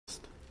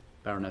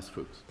Baroness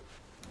Fookes.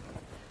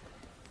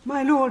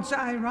 My Lords,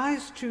 I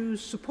rise to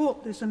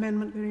support this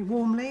amendment very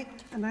warmly,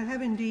 and I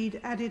have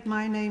indeed added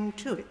my name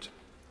to it.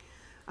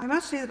 I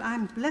must say that I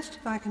am blessed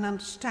if I can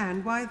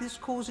understand why this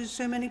causes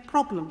so many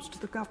problems to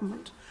the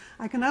government.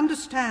 I can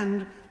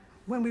understand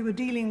when we were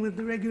dealing with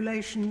the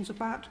regulations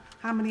about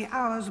how many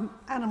hours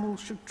animals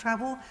should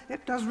travel,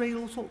 it does raise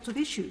all sorts of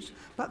issues.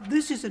 But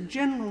this is a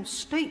general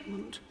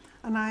statement,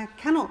 and I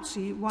cannot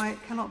see why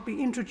it cannot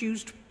be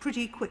introduced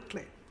pretty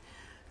quickly.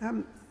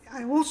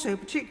 I also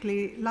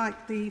particularly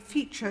like the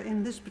feature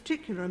in this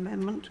particular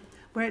amendment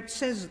where it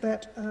says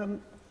that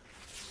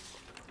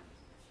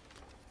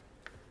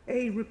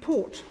a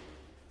report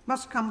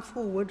must come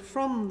forward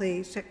from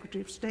the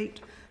Secretary of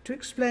State to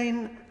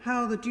explain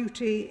how the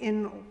duty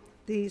in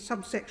the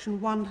subsection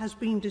 1 has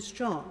been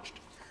discharged.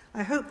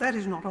 I hope that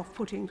is not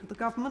off-putting to the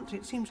government.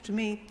 It seems to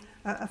me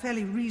a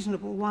fairly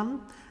reasonable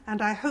one,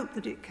 and I hope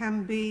that it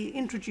can be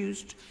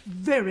introduced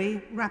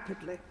very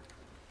rapidly.